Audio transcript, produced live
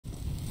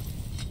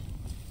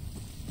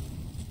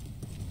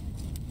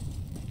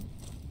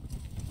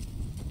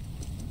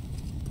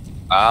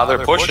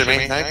They're pushing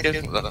me. Thank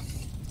you.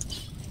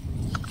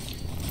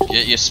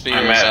 Get your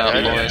spears out,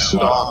 boys.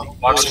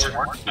 Locks don't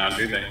work now,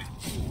 do they?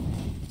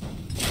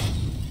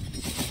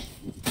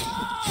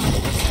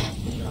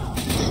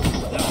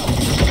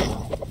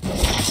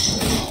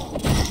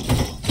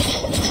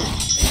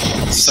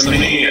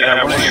 Somebody,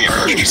 one of the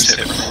archers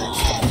hit me.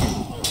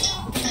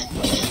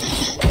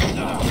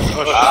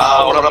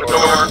 Open up the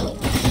door.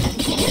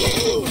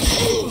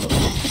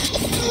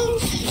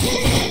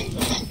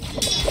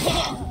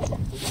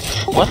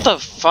 What the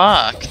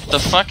fuck? The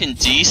fucking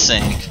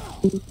desync.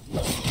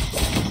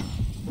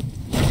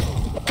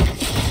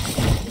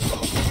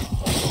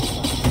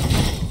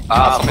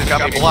 Somebody's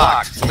got me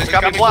blocked. Somebody's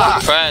got me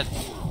blocked. Fred,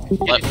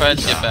 let Fred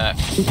get back.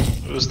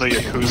 It was the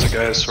Yakuza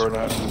guy sorting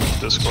out in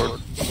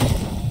Discord.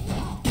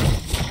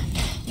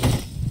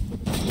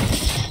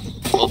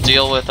 We'll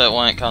deal with it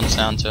when it comes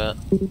down to it.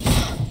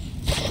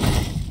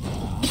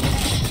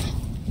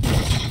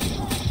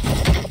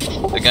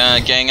 They're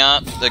gonna gang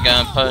up, they're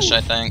gonna push,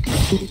 I think.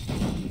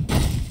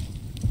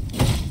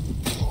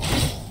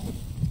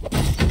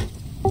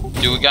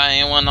 Do we got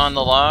anyone on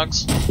the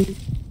logs?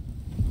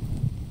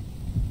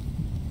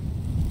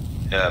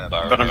 Yeah,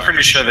 but I'm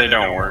pretty sure they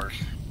don't work.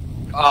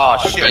 Oh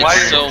shit, why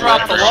did you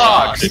drop the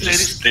logs?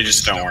 They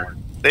just don't work.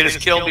 They just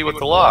killed me with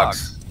the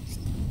logs.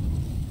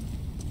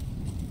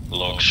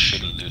 Logs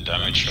shouldn't do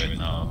damage right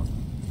now.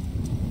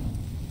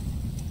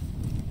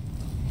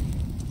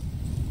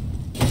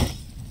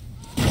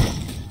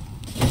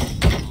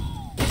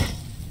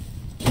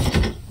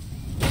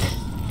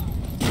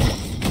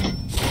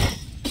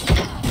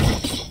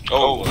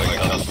 Oh my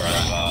god, Brian.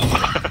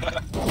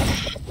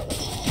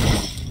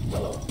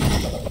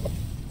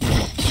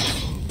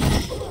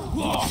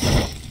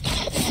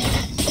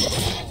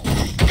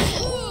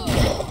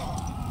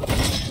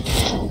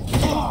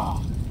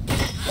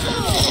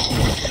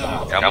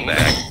 Come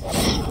back.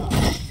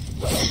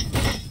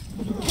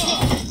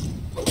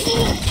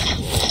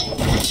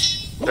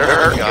 They're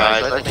hurt,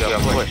 guys. I think you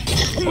got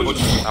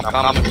pushed. I'm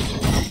coming.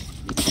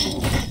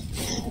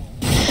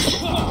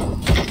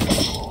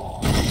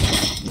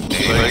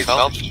 Anybody's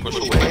help? Just push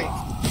away.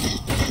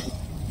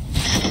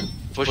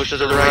 Push to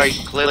the right,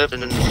 clip,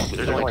 and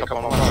there's only a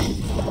couple more.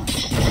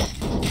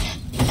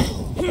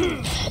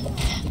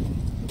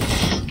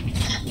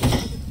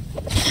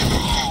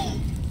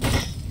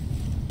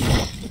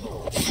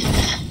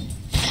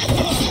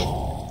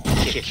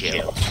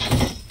 Kill.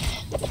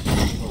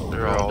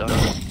 They're all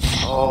done.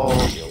 All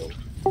killed.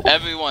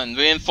 Everyone,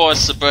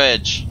 reinforce the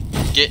bridge.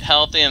 Get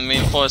healthy and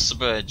reinforce the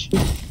bridge.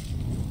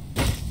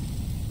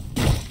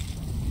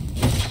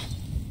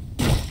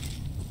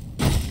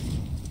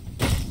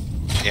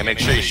 Yeah, make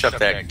sure you shut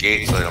that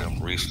gate so they don't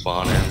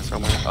respawn in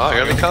somewhere. Oh,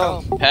 here they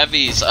come.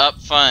 Heavies up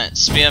front,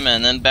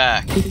 spearmen in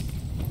back.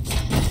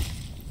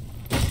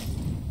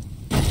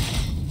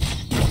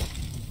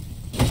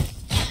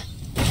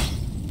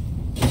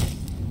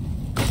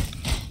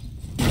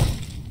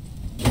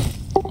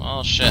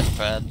 Oh shit,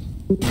 Fred.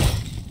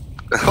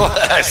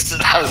 I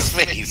stood out of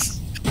space.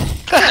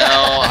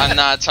 No, I'm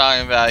not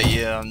talking about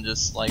you, I'm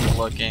just like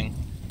looking.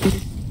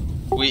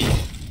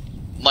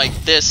 Like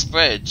this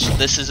bridge,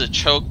 this is a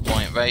choke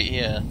point right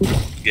here.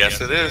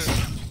 Yes, it is.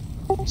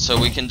 So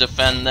we can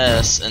defend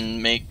this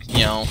and make,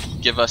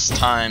 give us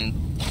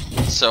time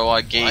so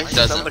our gate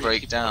doesn't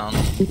break down.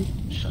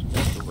 Shut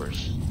the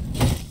doors.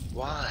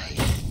 Why?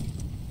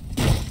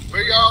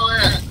 Where y'all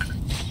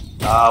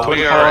at?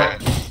 We are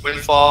at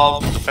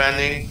Windfall,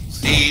 defending,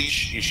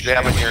 siege. You should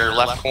have it in your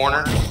left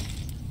corner.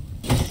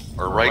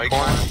 Or right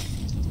corner.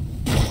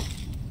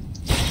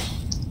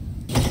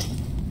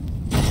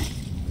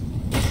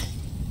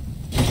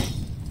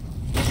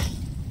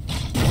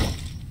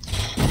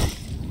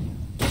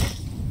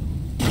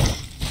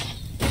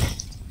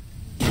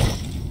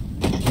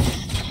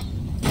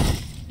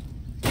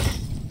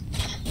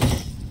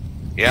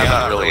 Yeah, I'm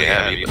not really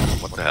heavy, but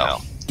what the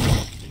hell?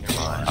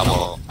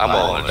 I'm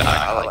willing to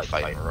die. I like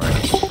fighting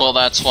right. Well,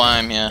 that's why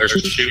I'm here. There's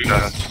shooting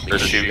us.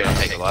 There's shooting Gonna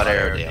us. take a lot of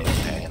air damage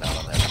hanging out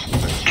on that.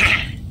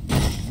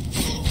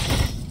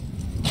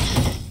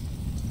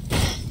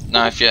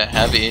 Now if you're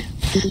heavy.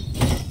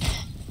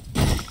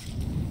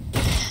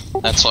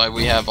 That's why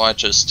we have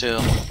archers too.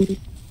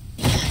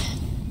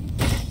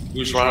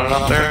 Who's running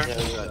up there?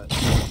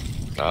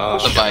 Oh,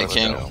 The shit,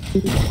 Viking.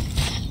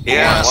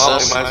 Yeah, well,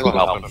 Assist. we might as well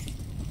help him.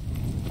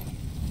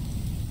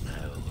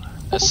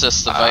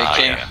 Assist the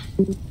Viking. Yeah.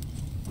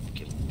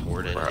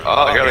 Poured in.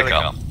 Oh, here they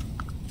come.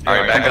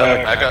 Alright, back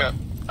up, back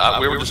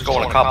up. We were just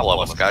going a couple of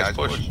us, guys.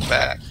 Push.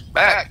 Back.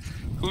 Back.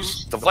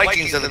 Who's the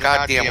Vikings in the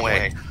goddamn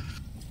way?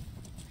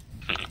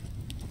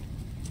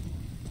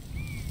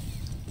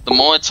 The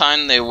more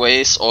time they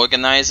waste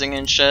organizing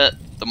and shit,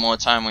 the more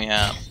time we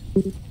have.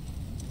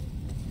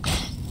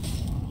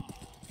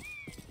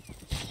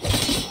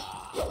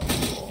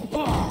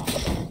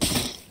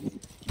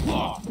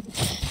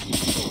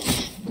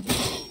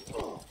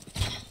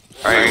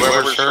 Alright,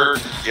 whoever's hurt,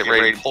 get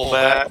ready to pull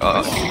back.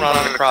 Keep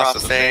running across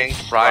the thing.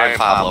 Brian and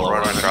Pablo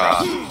running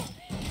across.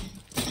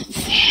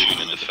 Shoot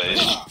him in the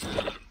face.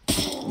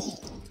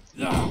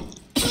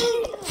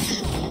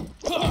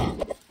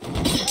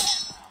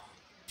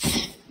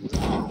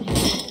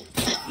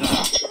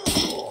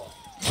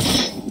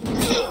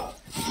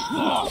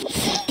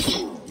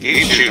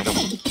 He's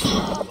shooting.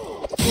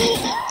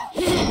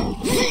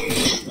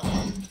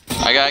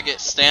 I gotta get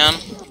Stan.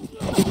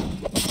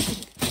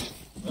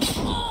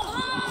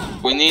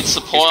 We need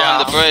support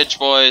on the bridge,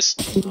 boys.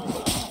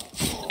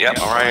 Yep,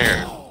 I'm right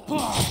here.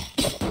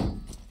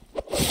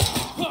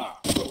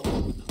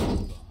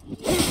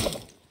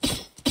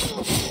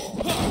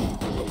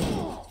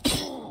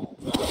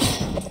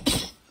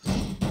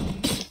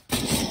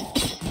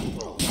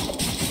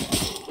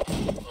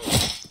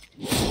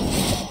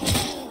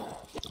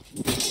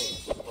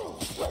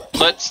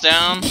 Blitz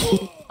down.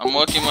 I'm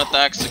working with the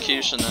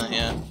executioner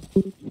here.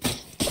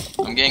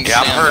 I'm getting Yeah,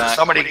 I'm Stan hurt. back.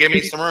 Somebody give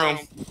me some room.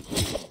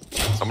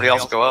 Somebody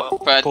else go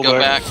up. Fred, Pull go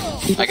back.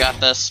 back. I got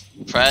this.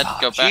 Fred,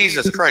 go back.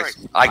 Jesus Christ.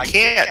 I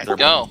can't. They're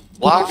Go.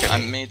 blocking I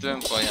me. made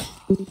room for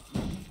you.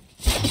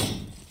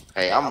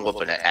 Hey, I'm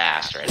whooping an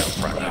ass right up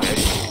front,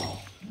 okay?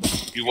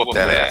 You whoop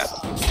that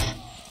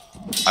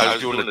ass. I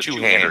was doing the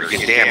two-hander to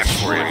get damage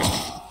for you.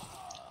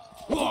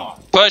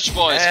 Push,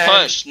 boys, And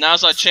push.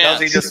 Now's our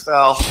chance. He just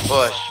fell.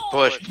 Push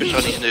on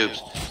these noobs.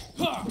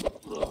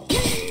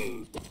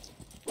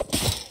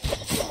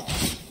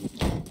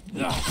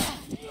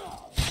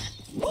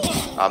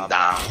 I'm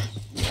down.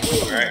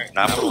 Alright,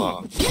 not for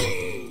long.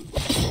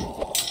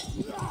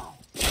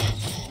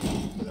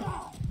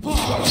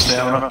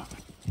 Stamina.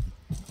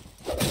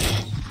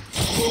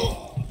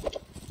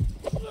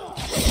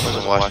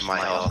 Wasn't watching my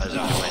health as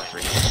I'm doing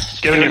free.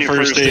 Get on your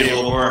first aid a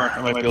little more.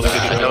 I might be able to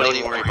get you Don't out.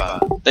 even worry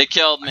about it. They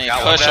killed me.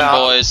 got one Push them, down.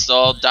 boys. They're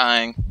all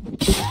dying.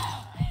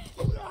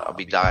 I'll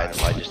be dying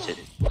if I just hit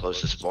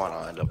close to spawn.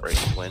 I'll end up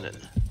breaking twin and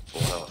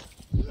full health.